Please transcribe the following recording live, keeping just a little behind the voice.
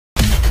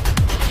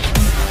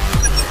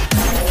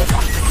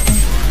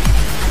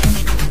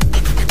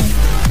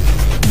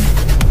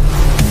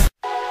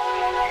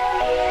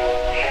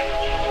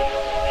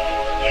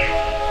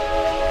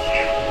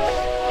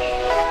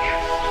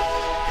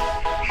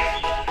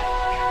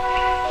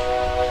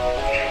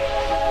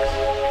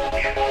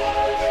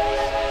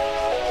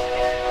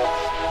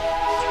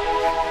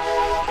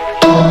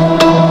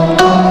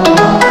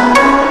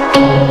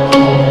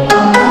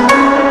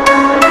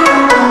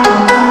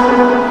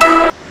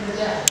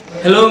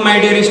Hello my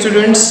dear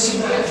students,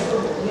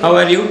 how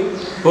are you?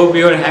 Hope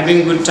you are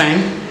having good time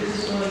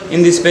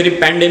in this very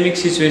pandemic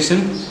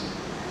situation.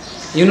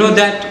 You know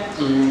that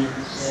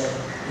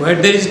where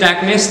there is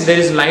darkness, there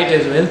is light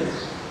as well.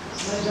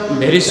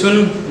 Very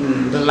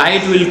soon the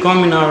light will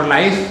come in our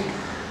life,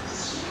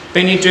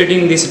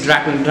 penetrating this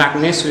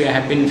darkness we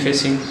have been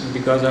facing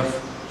because of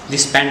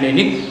this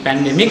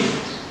pandemic.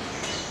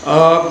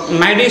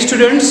 My dear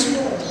students,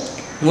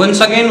 once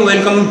again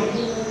welcome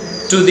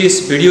to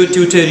this video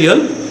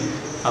tutorial.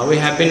 We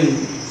have been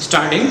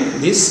starting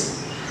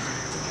this.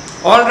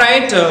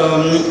 Alright,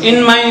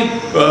 in my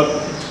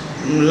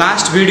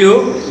last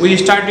video we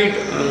started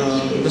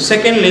the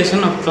second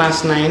lesson of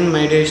class 9,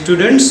 my dear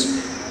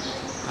students.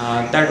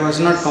 That was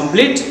not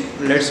complete.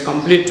 Let's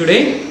complete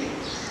today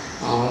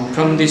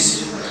from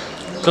this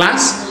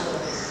class.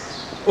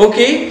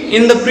 Okay,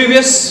 in the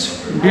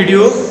previous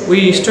video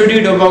we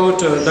studied about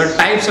the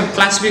types of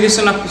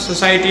classification of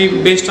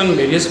society based on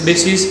various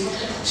bases.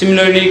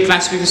 Similarly,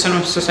 classification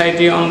of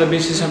society on the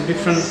basis of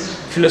different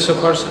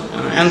philosophers,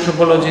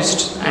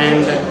 anthropologists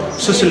and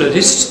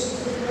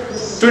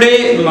sociologists.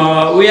 Today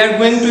we are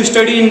going to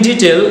study in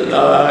detail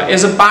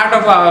as a part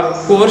of our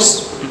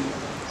course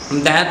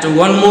that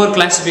one more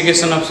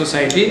classification of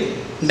society,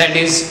 that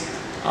is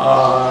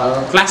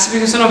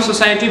classification of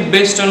society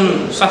based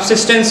on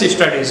subsistence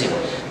strategy.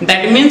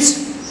 That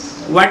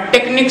means what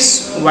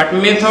techniques, what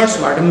methods,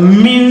 what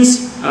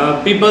means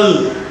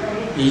people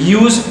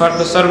use for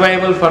the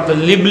survival, for the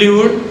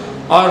livelihood,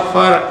 or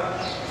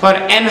for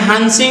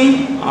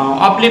enhancing,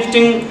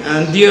 uplifting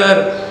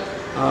their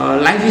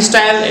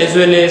lifestyle as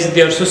well as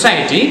their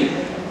society.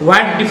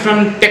 What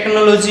different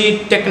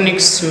technology,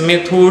 techniques,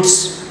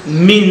 methods,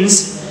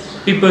 means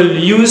people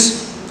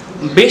use.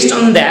 Based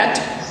on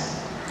that,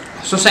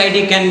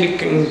 society can be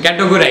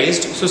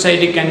categorized,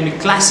 society can be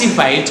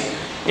classified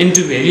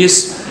into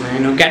various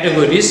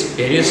categories,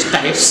 various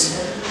types.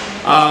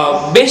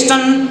 Based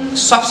on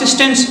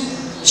subsistence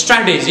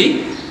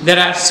strategy, there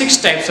are 6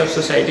 types of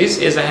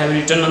societies as I have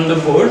written on the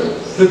board.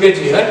 Look at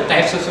here,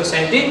 types of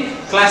society,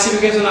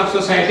 classification of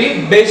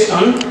society based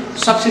on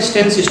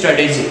subsistence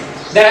strategy.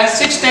 There are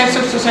 6 types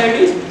of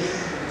society.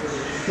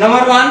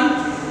 Number 1,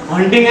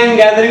 hunting and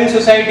gathering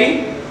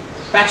society,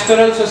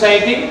 pastoral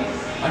society,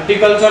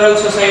 horticultural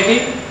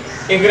society,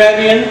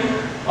 agrarian,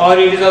 or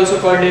it is also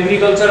called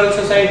agricultural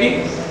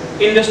society,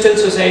 industrial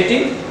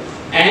society,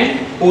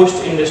 and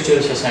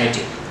post-industrial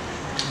society.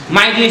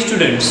 My dear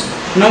students,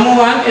 number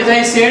 1, as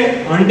I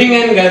said, hunting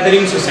and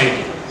gathering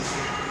society.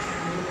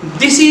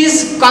 This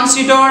is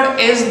considered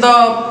as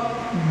the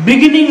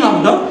beginning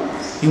of the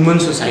human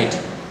society.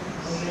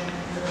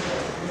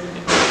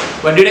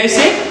 What did I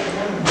say?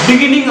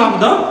 Beginning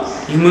of the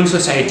human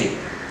society.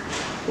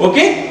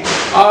 Okay?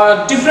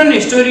 Different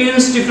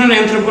historians, different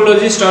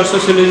anthropologists or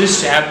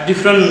sociologists have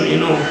different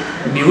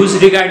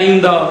views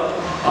regarding the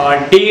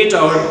date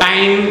or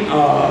time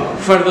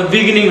for the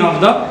beginning of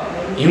the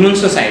human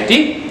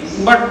society.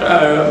 But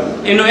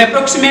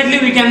approximately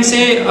we can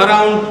say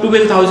around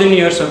 12,000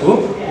 years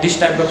ago this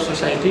type of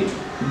society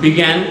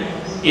began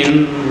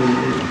in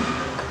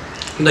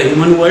the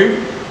human world.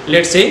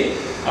 Let's say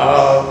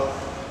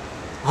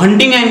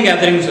hunting and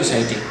gathering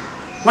society.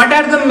 What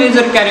are the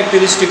major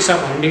characteristics of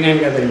hunting and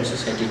gathering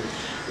society?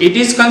 It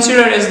is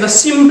considered as the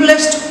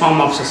simplest form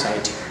of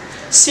society.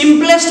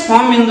 Simplest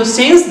form in the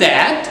sense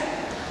that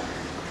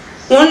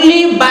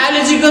only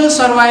biological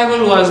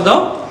survival was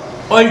the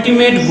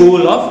ultimate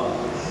goal of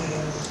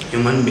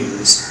human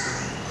beings.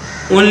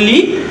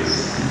 Only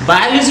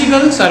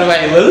biological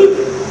survival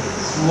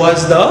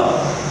was the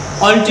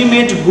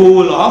ultimate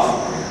goal of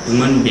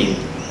human being.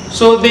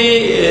 So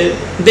they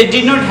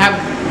did not have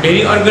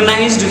very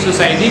organized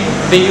society.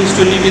 They used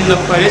to live in the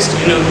forest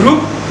in a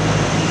group,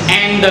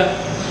 and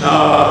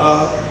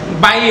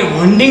by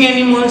hunting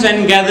animals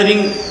and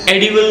gathering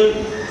edible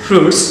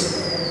fruits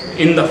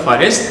in the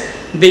forest,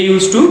 they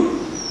used to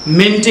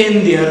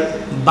maintain their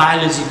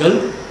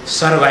biological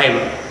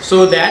survival.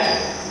 So that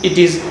it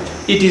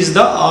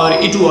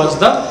was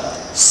the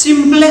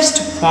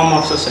simplest form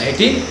of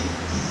society,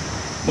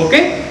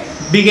 okay,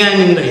 began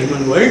in the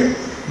human world.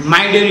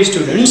 My dear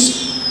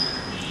students,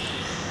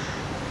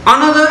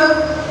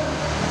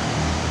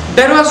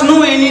 there was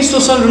no any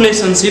social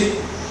relationship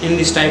in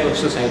this type of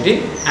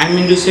society. I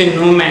mean to say,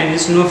 no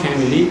marriage, no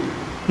family,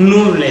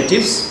 no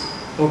relatives,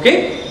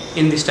 okay.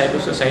 In this type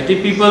of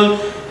society, people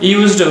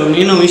used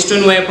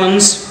Eastern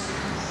weapons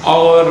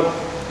or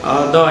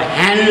the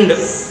hand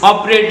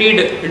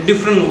operated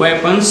different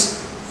weapons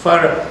for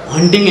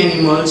hunting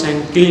animals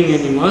and killing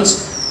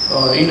animals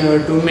in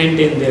order to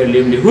maintain their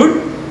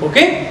livelihood,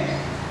 okay.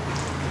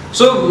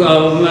 So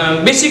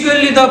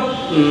basically the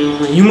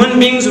human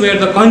beings were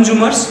the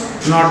consumers,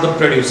 not the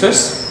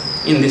producers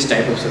in this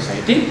type of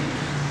society.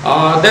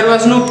 There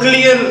was no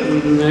clear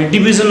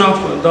division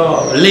of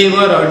the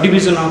labor or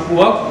division of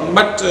work,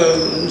 but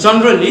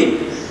generally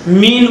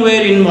men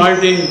were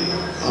involved in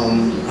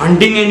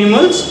hunting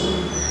animals,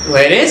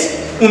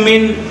 whereas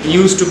women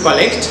used to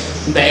collect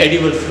the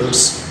edible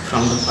fruits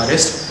from the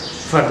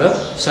forest for the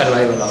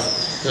survival of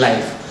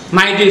life.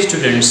 My dear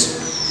students,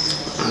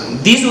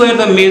 these were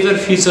the major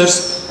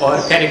features or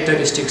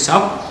characteristics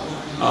of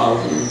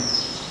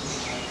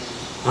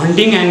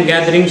hunting and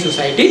gathering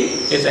society.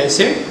 As I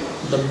said,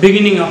 the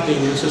beginning of the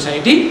human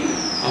society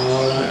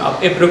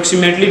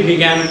approximately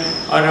began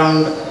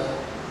around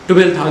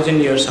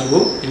 12,000 years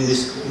ago in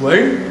this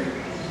world,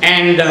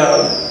 and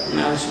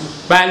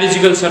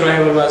biological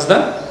survival was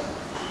the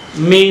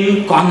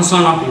main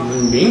concern of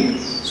human being,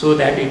 so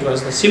that it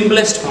was the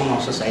simplest form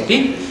of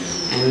society,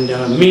 and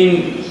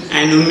men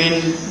and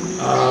women,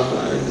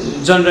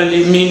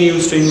 generally men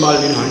used to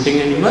involve in hunting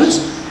animals,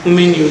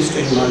 women used to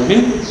involve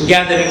in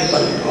gathering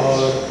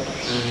or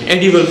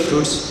edible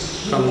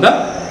fruits from the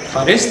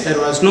forest. There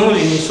was no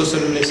any social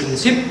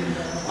relationship,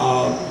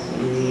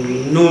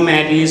 no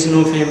marriage,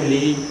 no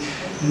family,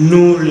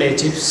 no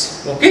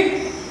relatives.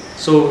 Okay,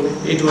 so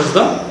it was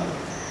the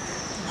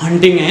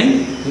hunting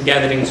and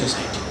gathering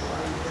society.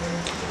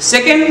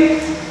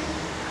 Second,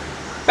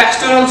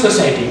 pastoral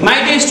society.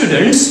 My dear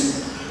students,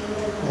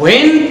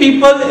 when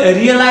people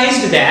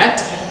realized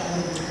that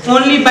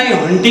only by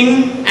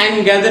hunting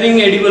and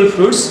gathering edible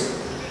fruits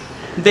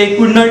they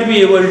could not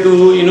be able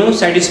to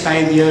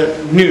satisfy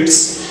their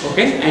needs,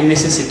 okay, and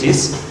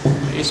necessities,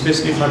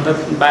 especially for the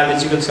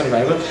biological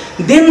survival,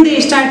 then they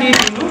started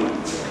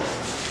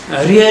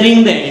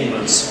rearing the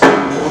animals.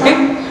 Okay,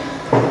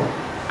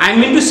 I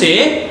mean to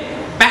say,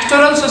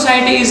 pastoral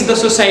society is the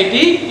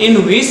society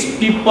in which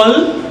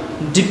people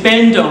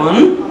depend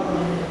on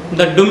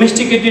the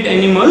domesticated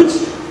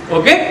animals.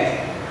 Okay,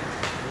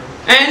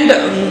 and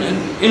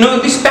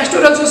this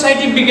pastoral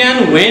society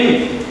began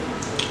when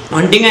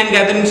hunting and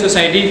gathering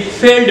society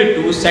failed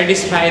to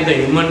satisfy the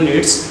human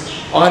needs,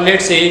 or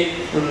let's say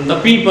the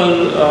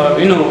people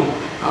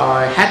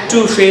had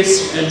to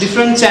face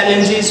different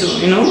challenges,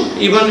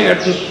 even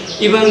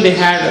they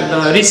had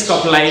the risk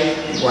of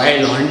life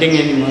while hunting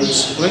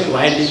animals,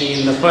 while living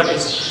in the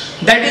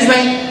forest. That is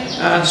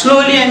why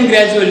slowly and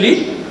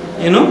gradually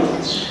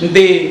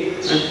they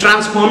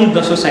transformed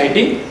the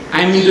society.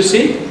 I mean to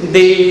say,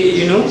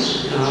 they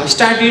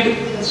started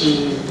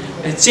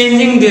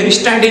changing their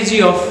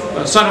strategy of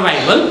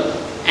survival,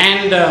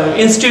 and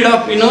instead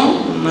of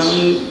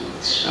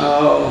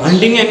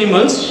hunting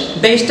animals,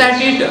 they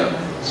started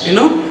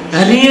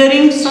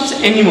rearing such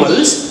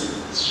animals.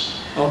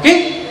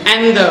 Okay,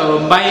 and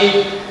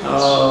by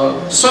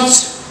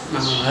such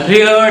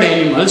reared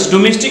animals,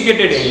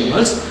 domesticated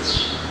animals,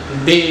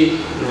 they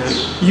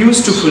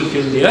used to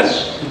fulfill their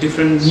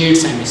different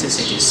needs and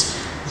necessities.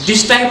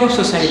 This type of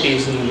society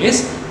is known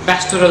as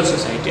pastoral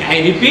society. I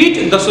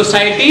repeat, the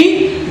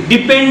society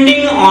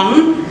depending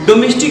on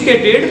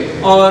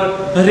domesticated or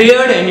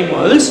reared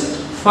animals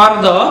for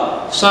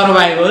the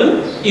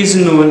survival is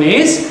known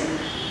as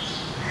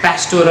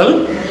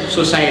pastoral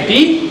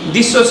society.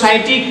 This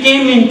society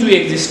came into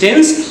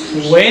existence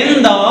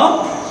when the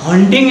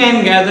hunting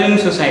and gathering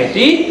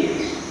society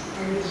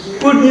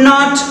could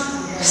not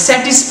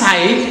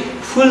satisfy,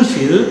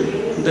 fulfill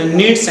the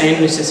needs and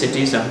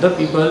necessities of the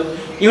people.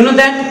 You know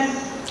that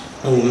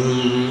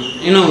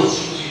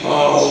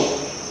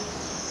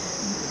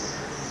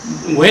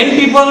when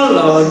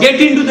people get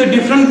into the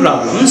different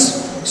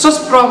problems,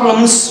 such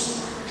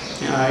problems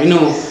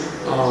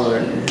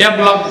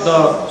develop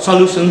the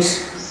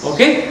solutions.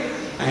 Okay,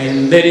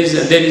 and there is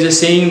a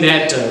saying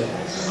that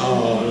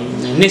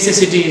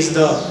necessity is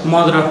the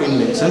mother of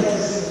invention.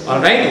 All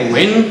right,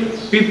 when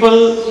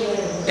people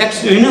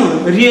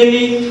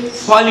really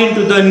fall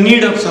into the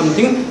need of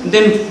something,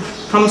 then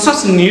from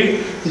such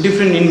need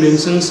different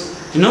inventions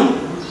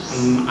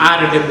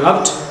are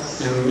developed.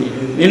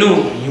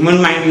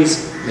 Human mind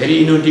is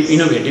very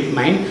innovative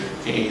mind.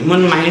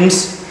 Human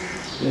minds,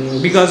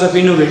 because of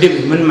innovative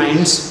human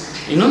minds,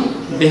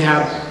 they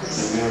have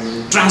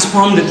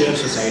transformed their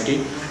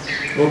society.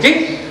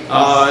 Okay,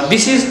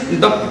 this is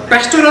the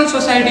pastoral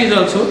society is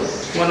also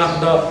one of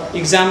the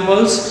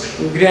examples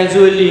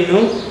gradually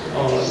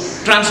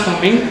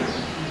transforming.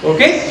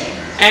 Okay,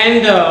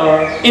 and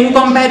in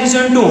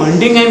comparison to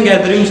hunting and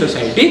gathering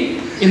society,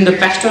 in the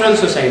pastoral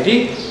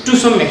society, to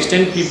some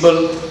extent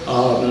people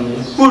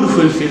could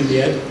fulfill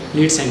their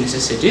needs and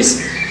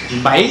necessities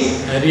by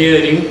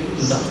rearing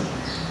the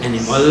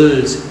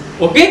animals.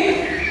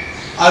 Okay,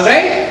 all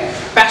right.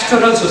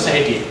 Pastoral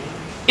society.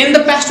 In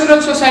the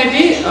pastoral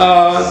society,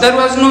 there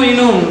was no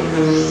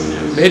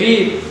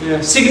very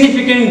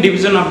significant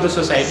division of the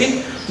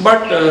society,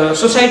 but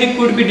society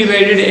could be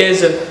divided as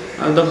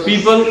the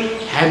people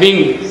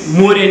having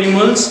more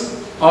animals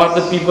or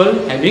the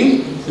people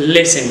having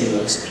less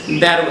animals.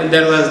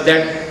 There was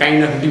that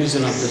kind of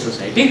division of the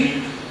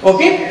society.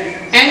 Okay,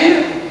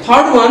 and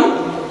third one,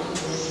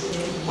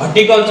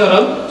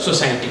 horticultural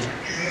society.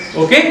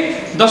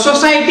 Okay, the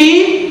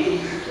society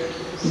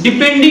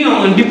depending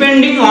on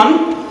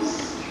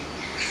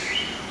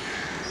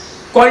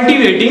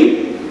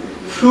cultivating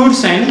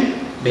fruits and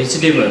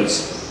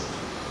vegetables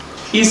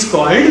is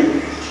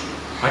called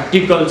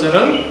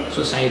horticultural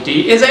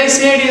society. As I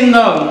said, in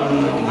the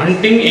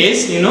hunting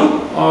age,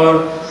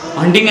 or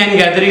hunting and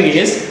gathering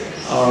age,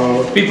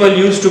 people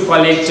used to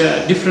collect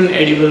different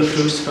edible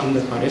fruits from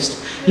the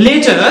forest.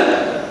 Later,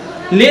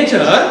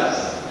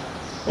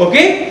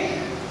 okay,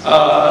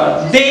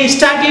 they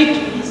started,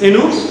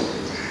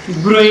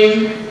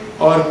 growing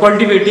or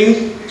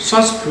cultivating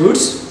such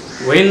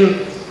fruits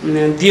when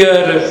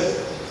their,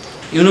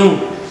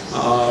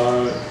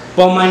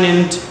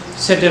 permanent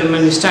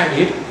settlement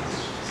started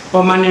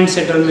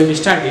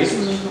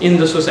in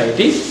the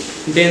society.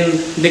 Then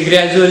they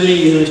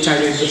gradually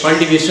started the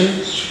cultivation.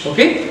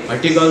 Okay,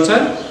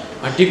 horticulture.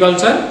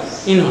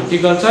 In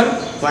horticulture,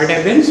 what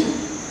happens?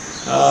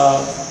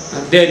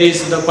 There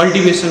is the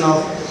cultivation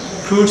of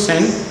fruits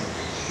and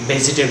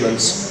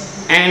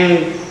vegetables,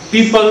 and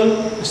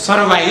people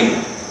survive,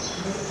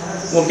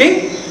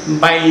 okay,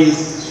 by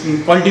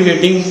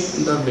cultivating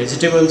the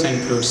vegetables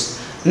and fruits.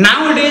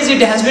 Nowadays,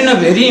 it has been a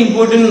very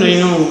important,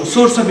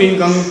 source of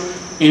income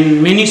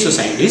in many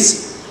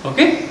societies.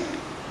 Okay,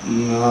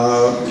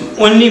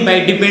 only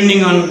by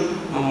depending on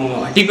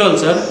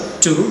horticulture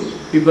too,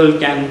 people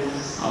can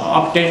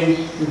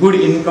obtain good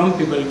income.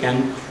 People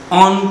can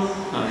earn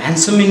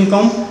handsome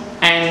income,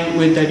 and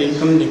with that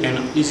income, they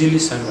can easily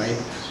survive.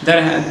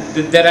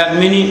 There are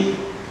many,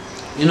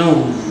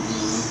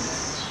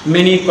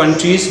 many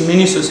countries,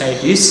 many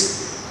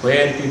societies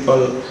where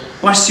people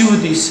pursue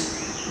this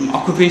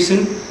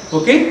occupation,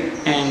 okay,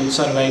 and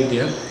survive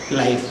their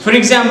life. For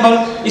example,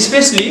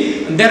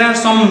 especially there are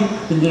some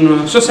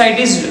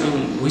societies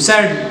which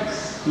are,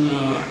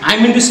 I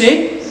mean to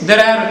say, there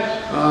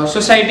are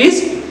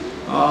societies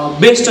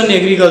based on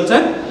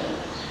agriculture,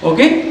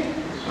 okay,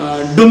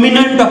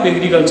 dominant of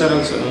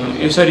agricultural,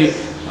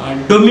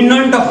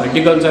 dominant of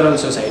horticultural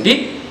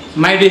society.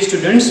 My dear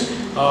students,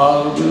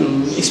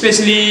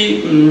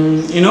 especially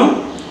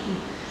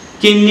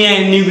Kenya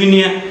and New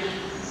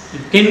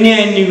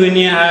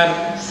Guinea are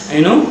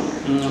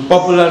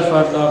popular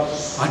for the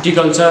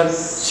horticulture.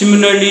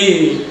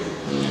 Similarly,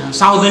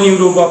 southern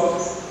Europe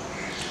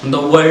of the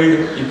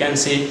world, you can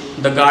say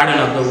the garden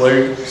of the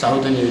world,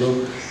 southern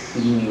Europe,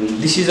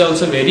 this is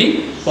also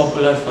very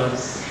popular for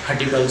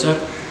horticulture.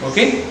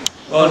 Okay,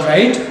 all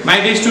right, my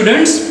dear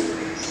students,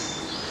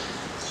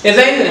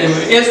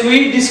 as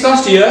we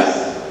discussed here,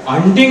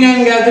 hunting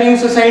and gathering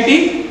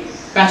society,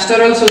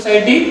 pastoral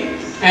society,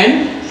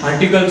 and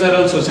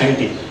horticultural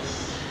society.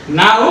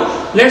 Now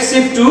let's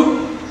shift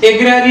to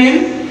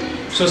agrarian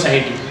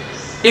society.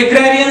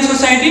 Agrarian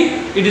society,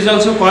 it is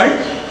also called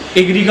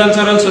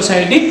agricultural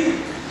society.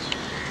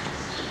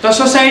 The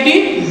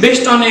society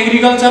based on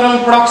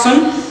agricultural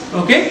production,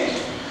 okay,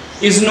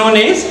 is known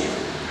as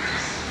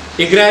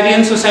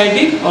agrarian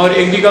society or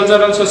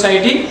agricultural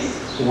society.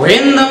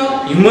 When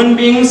the human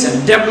beings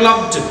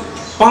developed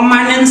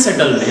permanent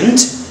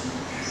settlement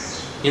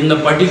in the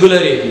particular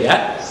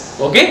area,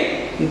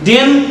 okay,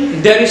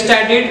 then there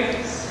started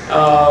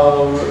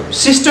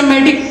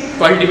systematic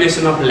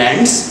cultivation of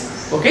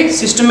lands, okay,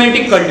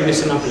 systematic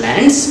cultivation of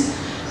lands,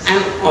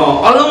 and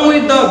along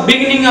with the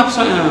beginning of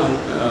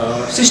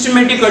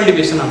systematic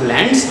cultivation of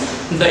lands,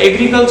 the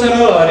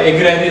agricultural or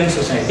agrarian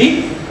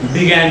society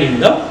began in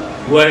the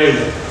world.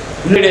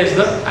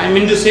 I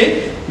mean to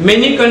say,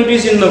 many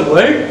countries in the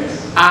world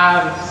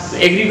are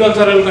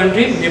agricultural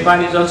country.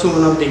 Nepal is also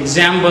one of the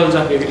examples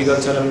of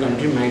agricultural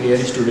country, my dear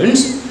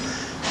students.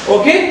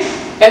 Okay,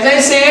 as I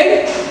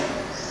said,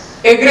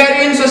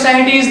 agrarian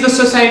society is the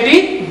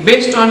society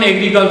based on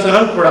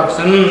agricultural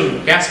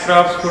production, cash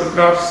crops, food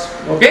crops,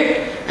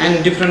 okay,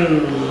 and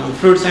different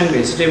fruits and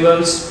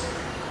vegetables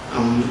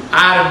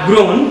are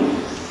grown,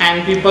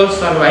 and people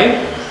survive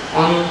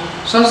on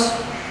such,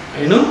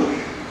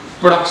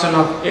 production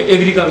of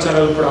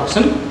agricultural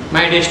production,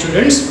 my dear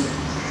students.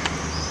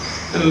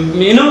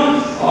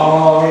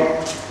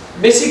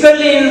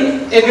 Basically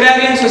in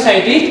agrarian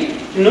society,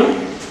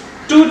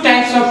 two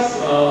types of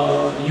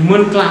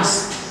human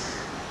class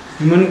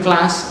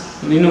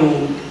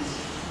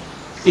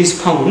is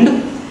found.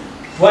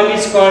 One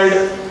is called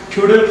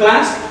feudal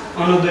class,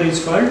 another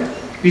is called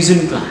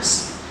peasant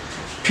class.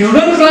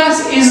 Feudal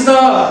class is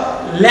the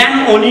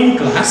land owning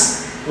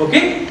class,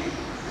 okay.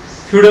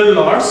 Feudal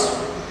lords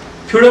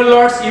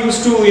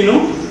used to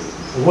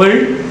hold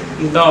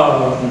the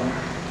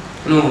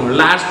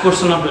large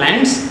portion of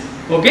lands,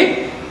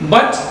 okay,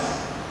 but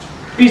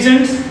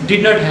peasants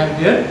did not have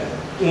their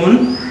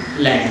own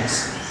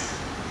lands.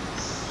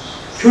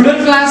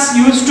 Feudal class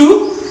used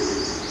to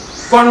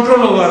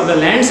control over the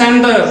lands,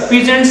 and the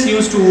peasants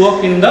used to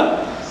work in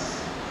the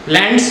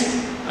lands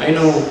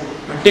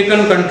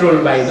taken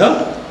control by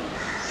the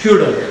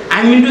feudal.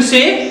 I mean to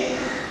say,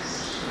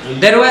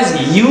 there was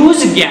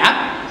huge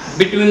gap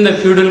between the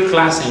feudal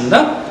class and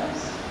the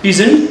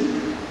peasant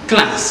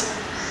class.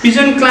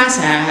 Peasant class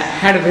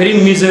had very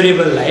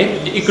miserable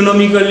life.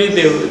 Economically,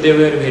 they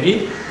were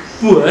very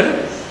poor,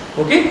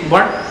 okay,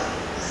 but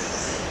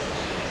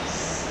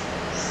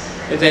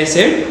as I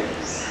said,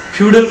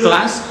 feudal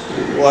class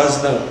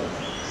was the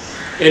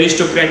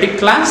aristocratic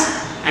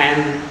class,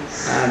 and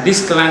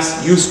this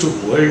class used to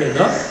hold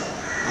the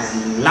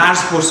large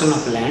portion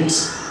of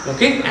lands,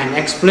 okay, and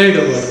exploit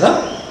over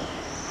the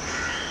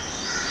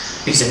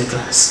peasant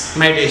class,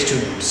 my dear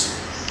students.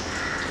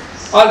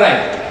 All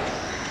right.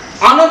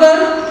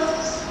 Another,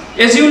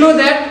 as you know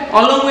that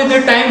along with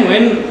the time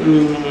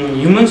when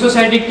human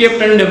society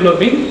kept on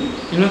developing,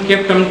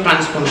 kept on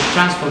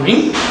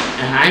transforming,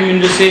 I mean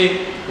to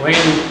say when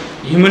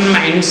human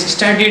minds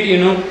started,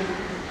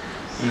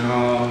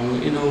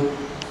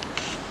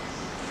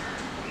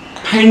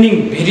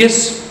 finding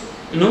various,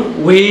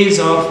 ways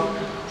of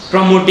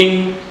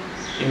promoting,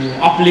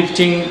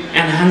 uplifting,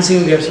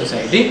 enhancing their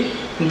society.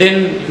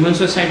 Then human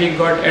society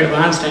got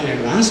advanced and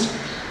advanced.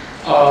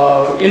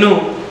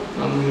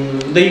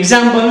 The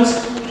examples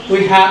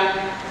we have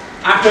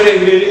after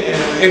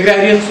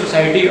agrarian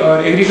society or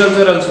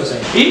agricultural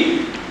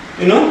society,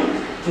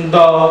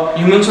 the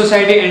human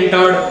society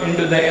entered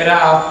into the era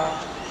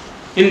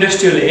of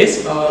industrial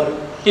age, or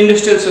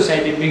industrial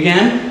society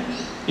began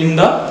in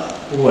the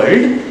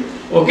world.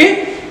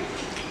 Okay,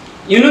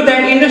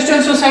 that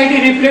industrial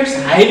society reflects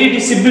highly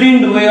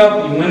disciplined way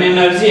of human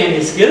energy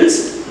and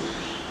skills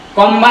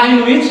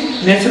combined with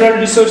natural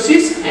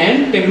resources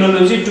and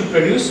technology to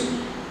produce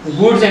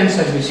goods and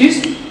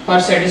services for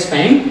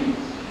satisfying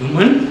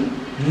human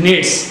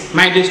needs.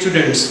 My dear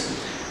students,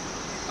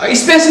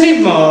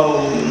 especially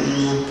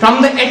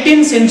from the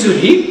 18th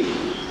century,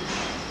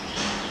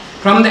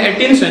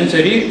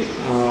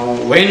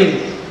 when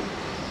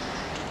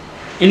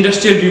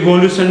industrial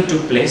revolution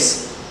took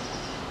place,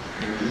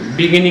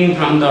 beginning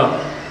from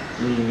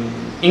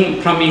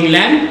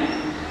England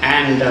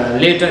and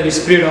later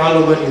spread all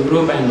over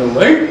Europe and the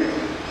world,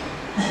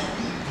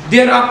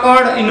 there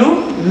occurred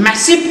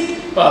massive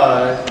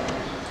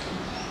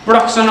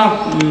production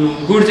of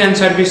goods and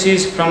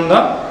services from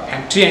the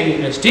factory and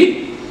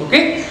industry,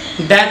 okay,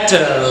 that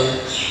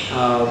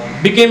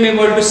became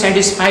able to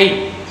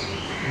satisfy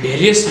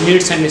various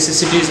needs and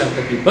necessities of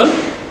the people.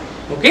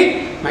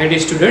 Okay, my dear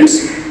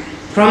students,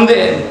 from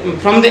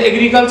the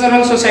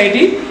agricultural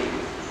society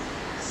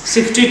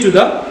shifted to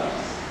the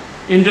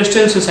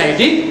industrial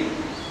society,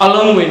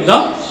 along with the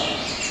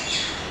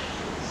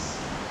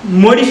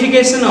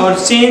modification or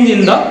change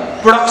in the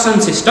production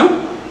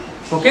system.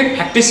 Okay,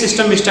 factory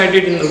system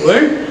started in the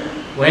world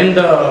when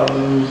the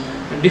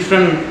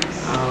different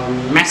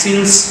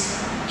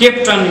machines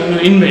kept on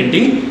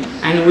inventing,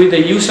 and with the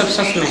use of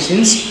such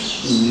machines,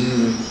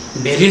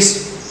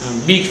 various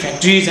big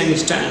factories and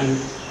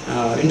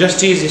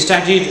industries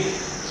started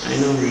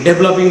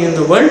developing in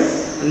the world,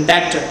 and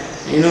that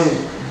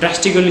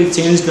drastically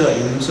changed the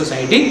human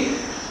society,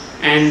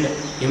 and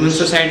human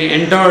society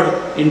entered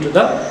into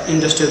the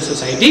industrial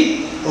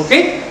society.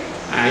 Okay,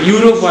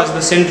 Europe was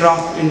the center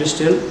of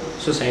industrial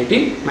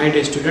society, my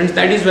dear students.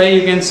 That is why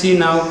you can see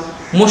now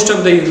most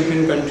of the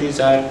European countries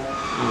are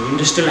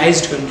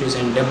industrialized countries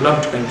and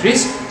developed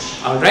countries.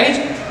 All right.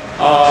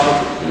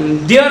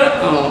 There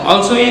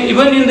also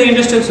even in the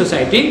industrial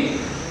society,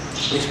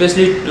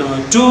 especially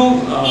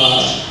two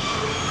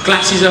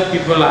classes of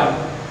people are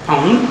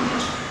found.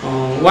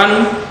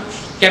 One,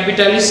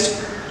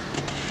 capitalist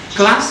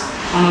class,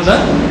 another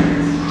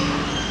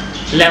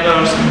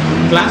laborers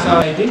class.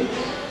 Alright,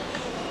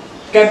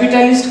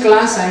 capitalist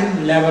class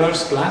and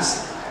laborers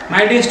class.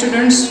 My dear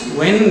students,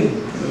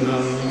 when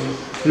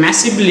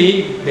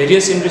massively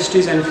various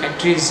industries and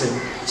factories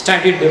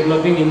started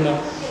developing in the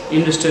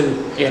industrial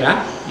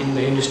era, in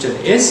the industrial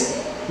age,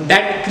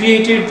 that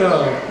created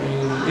the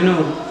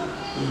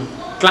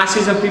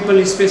classes of people,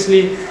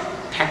 especially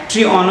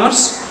factory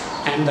owners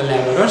and the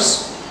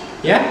laborers.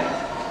 Yeah,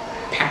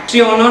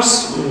 factory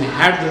owners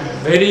had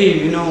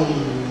very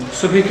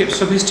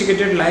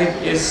sophisticated life,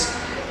 as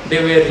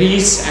they were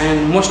rich,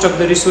 and most of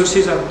the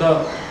resources of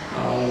the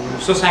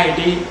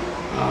society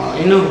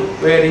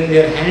were in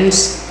their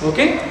hands.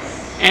 Okay,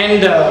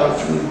 and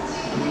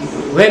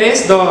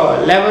whereas the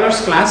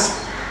laborers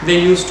class, they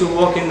used to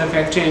work in the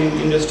factory and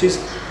industries,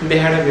 they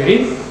had a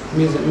very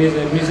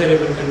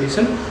miserable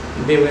condition.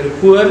 They were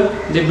poor,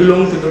 they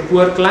belonged to the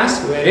poor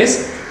class,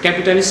 whereas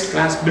capitalist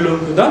class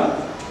belonged to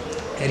the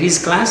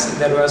rich class.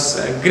 There was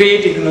a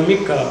great economic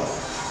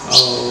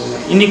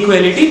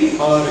inequality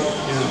or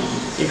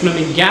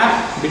economic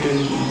gap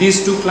between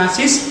these two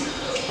classes.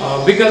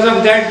 Because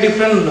of that,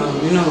 different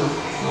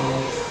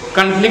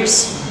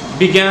conflicts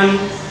began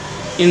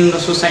in the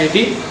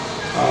society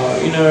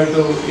in order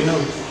to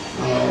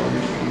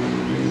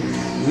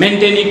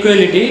maintain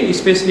equality,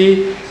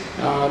 especially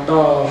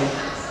the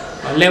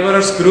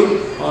laborers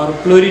group or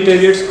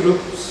proletariats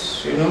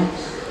groups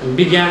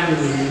began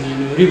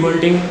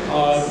revolting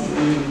or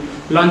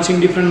launching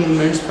different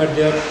movements for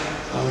their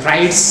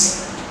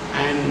rights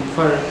and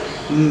for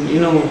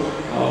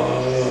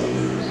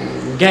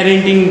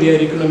guaranteeing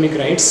their economic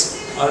rights.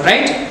 All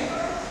right,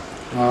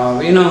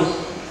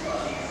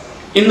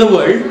 in the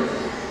world,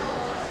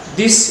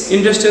 this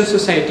industrial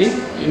society,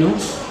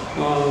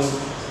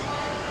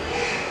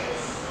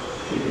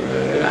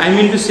 I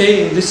mean to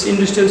say, this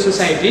industrial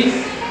society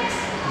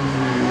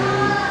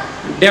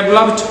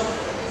developed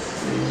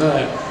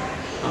the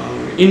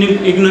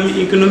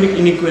economic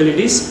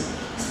inequalities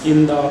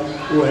in the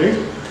world,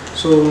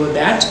 so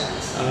that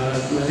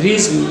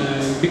rich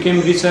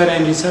became richer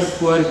and richer,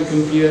 poor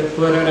became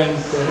poorer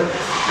and poorer,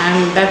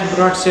 and that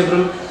brought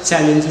several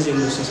challenges in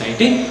the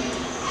society.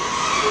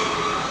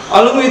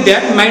 Along with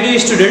that, my dear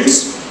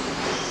students,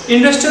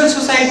 industrial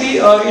society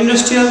or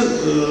industrial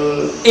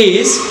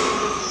age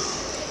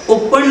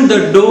opened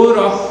the door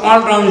of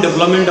all-round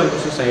development of the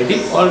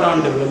society,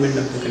 all-round development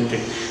of the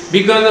country.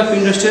 Because of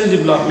industrial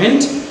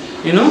development,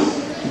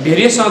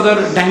 various other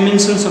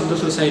dimensions of the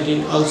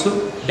society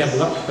also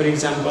developed. For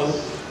example,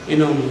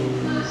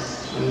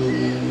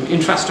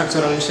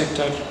 infrastructural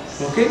sector,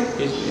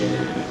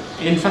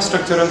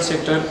 infrastructural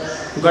sector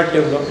got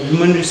developed.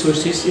 Human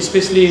resources,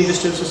 especially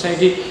industrial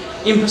society,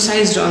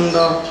 emphasized on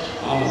the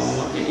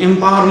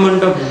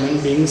empowerment of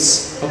human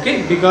beings,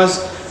 because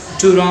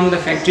to run the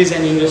factories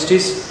and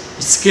industries,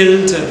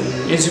 skilled,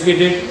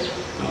 educated,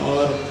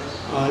 or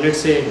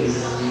let's say,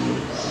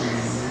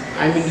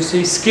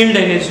 skilled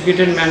and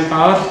educated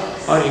manpower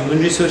or human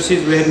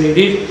resources were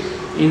needed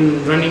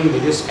in running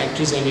various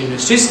factories and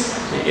industries.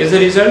 As a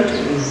result,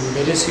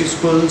 various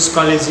schools,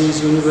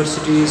 colleges,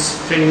 universities,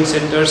 training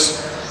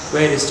centers were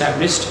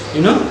established,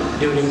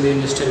 during the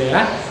industrial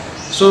era.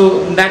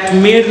 So that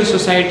made the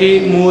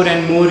society more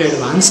and more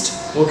advanced.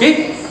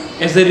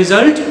 As a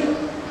result,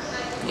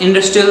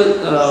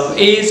 industrial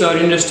age or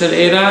industrial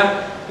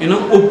era,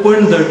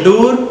 opened the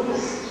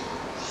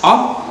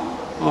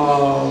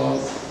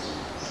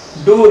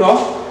door of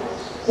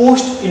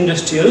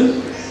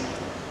post-industrial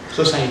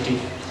society,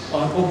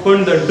 or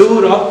opened the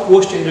door of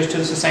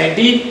post-industrial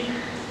society,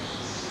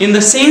 in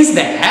the sense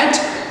that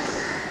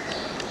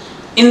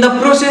in the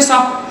process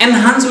of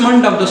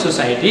enhancement of the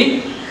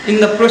society, in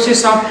the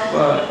process of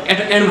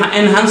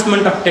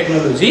enhancement of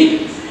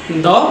technology,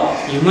 the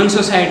human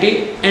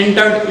society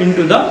entered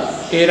into the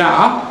era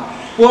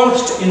of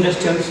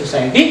post-industrial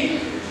society.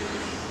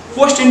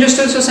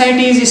 Post-industrial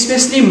society is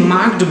especially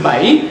marked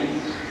by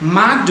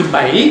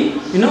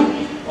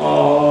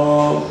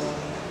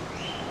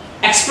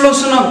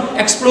explosion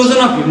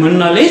of human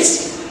knowledge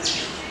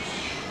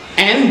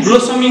and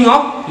blossoming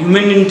of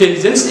human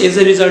intelligence, as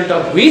a result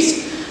of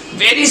which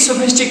very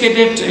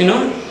sophisticated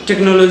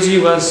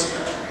technology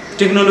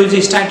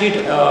started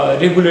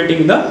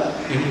regulating the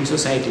human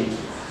society.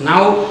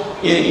 Now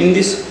in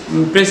this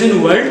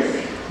present world,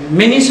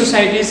 many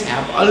societies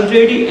have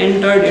already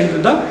entered into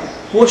the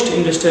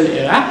post-industrial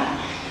era,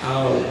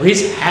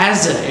 which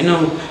has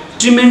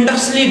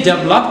tremendously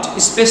developed,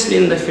 especially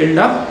in the field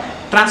of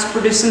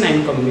transportation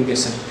and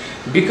communication.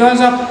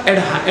 Because of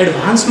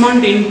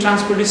advancement in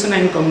transportation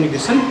and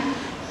communication,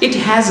 it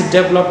has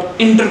developed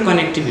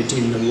interconnectivity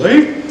in the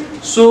world.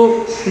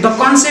 So the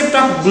concept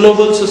of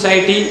global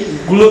society,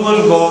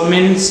 global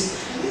governments,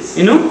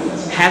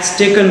 has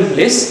taken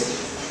place,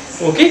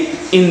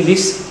 in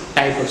this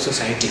type of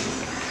society.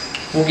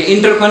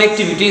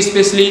 Interconnectivity,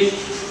 especially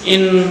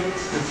in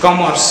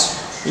commerce,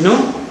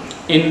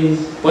 in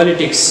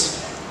politics,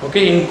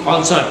 in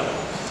culture.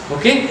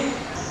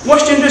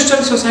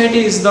 Post-industrial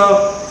society is the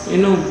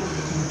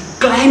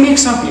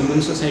climax of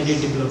human society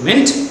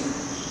development,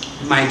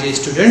 my dear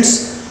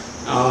students.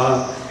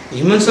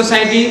 Human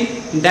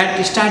society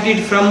that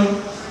started from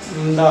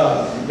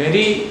the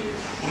very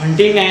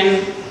hunting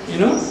and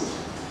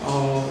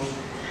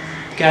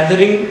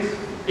gathering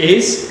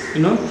age,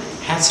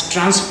 has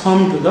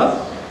transformed to the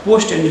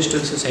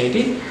post-industrial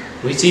society,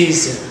 which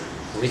is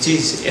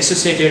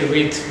associated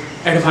with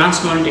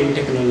advancement in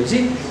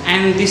technology,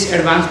 and this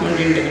advancement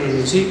in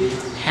technology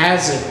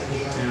has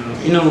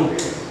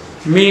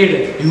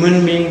made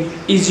human being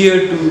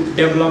easier to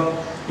develop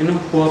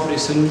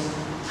cooperation,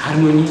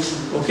 harmony.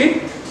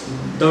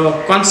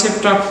 The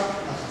concept of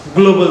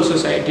global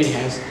society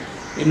has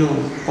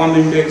come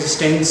into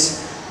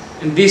existence,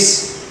 and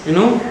this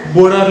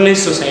borderless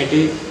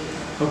society,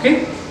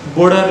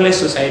 borderless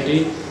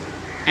society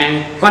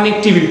and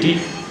connectivity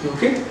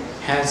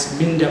has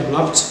been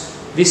developed.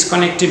 This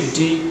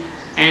connectivity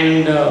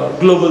and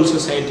global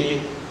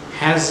society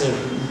has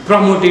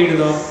promoted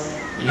the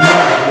human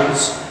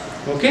values,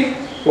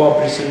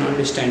 cooperation,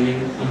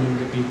 understanding among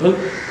the people.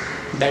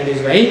 That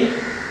is why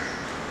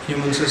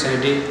human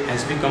society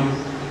has become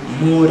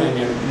more and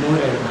more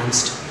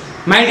advanced.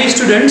 My dear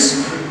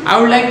students, I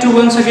would like to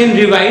once again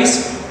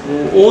revise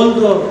all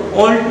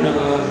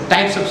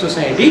types of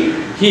society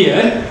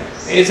here.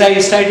 As I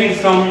started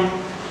from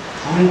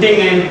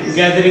hunting and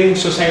gathering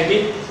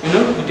society,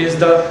 it is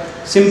the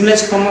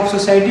simplest form of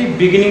society,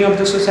 beginning of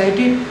the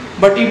society.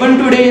 But even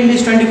today in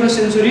this 21st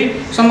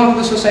century, some of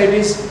the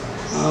societies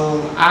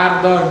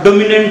are the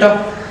dominant of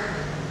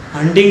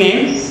hunting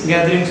and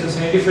gathering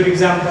society. For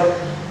example,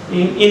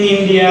 in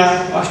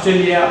India,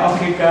 Australia,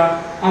 Africa,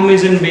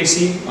 Amazon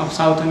basin of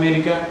South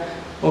America,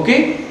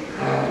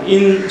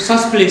 in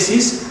such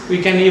places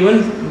we can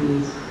even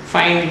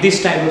find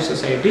this type of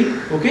society.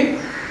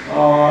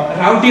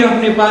 Rowdy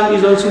of Nepal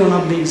is also one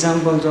of the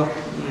examples of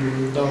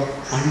the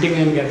hunting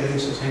and gathering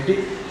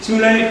society.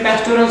 Similarly,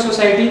 pastoral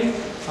society,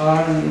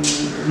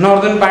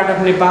 northern part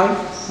of Nepal,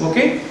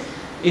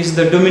 is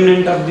the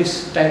dominant of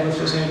this type of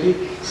society.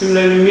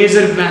 Similarly,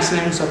 major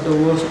grasslands of the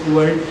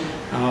world,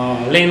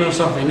 Llanos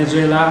of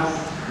Venezuela,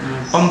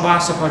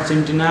 Pampas of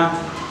Argentina,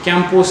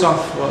 Campos of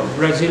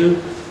Brazil,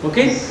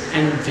 okay,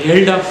 and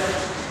Veld of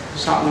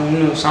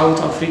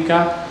South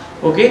Africa,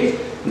 okay.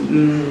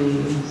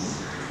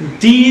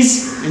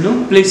 These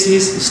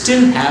places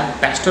still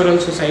have pastoral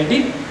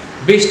society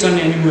based on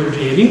animal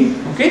rearing,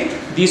 okay.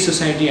 These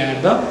society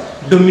are the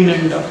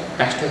dominant of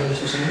pastoral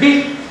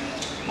society.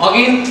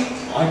 Again,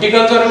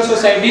 horticultural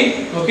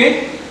society,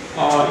 okay,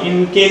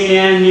 in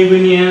Kenya, New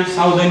Guinea,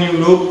 Southern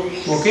Europe,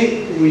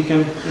 okay, we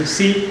can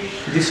see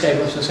this type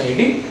of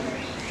society.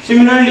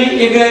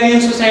 Similarly, agrarian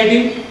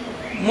society,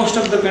 most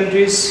of the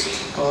countries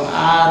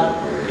are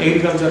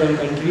agricultural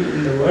country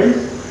in the world.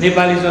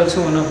 Nepal is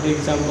also one of the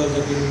examples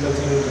of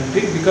agricultural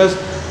country, because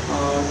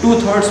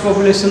 2/3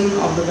 population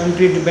of the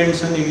country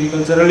depends on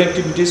agricultural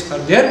activities for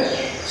their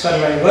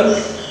survival.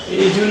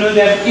 As you know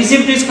that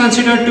Egypt is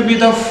considered to be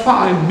the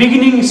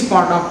beginning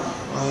spot of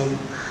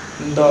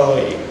the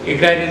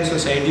agrarian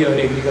society or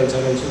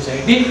agricultural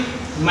society.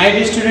 My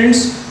dear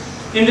students,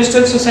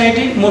 industrial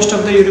society, most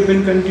of the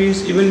European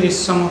countries, even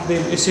some of the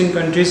Asian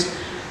countries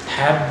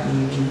have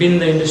been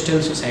the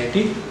industrial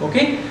society,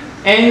 okay.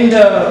 And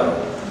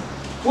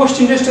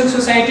post-industrial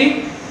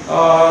society,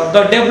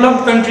 the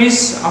developed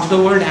countries of the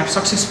world have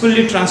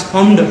successfully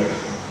transformed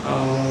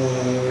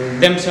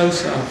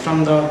themselves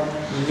from the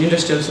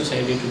industrial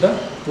society to the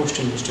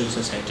post-industrial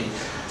society.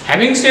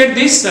 Having said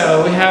this,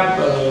 we have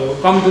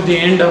come to the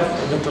end of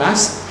the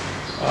class.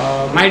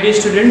 My dear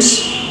students,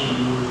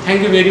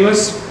 thank you very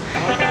much,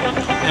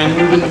 and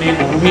we will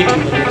meet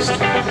in the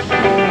next.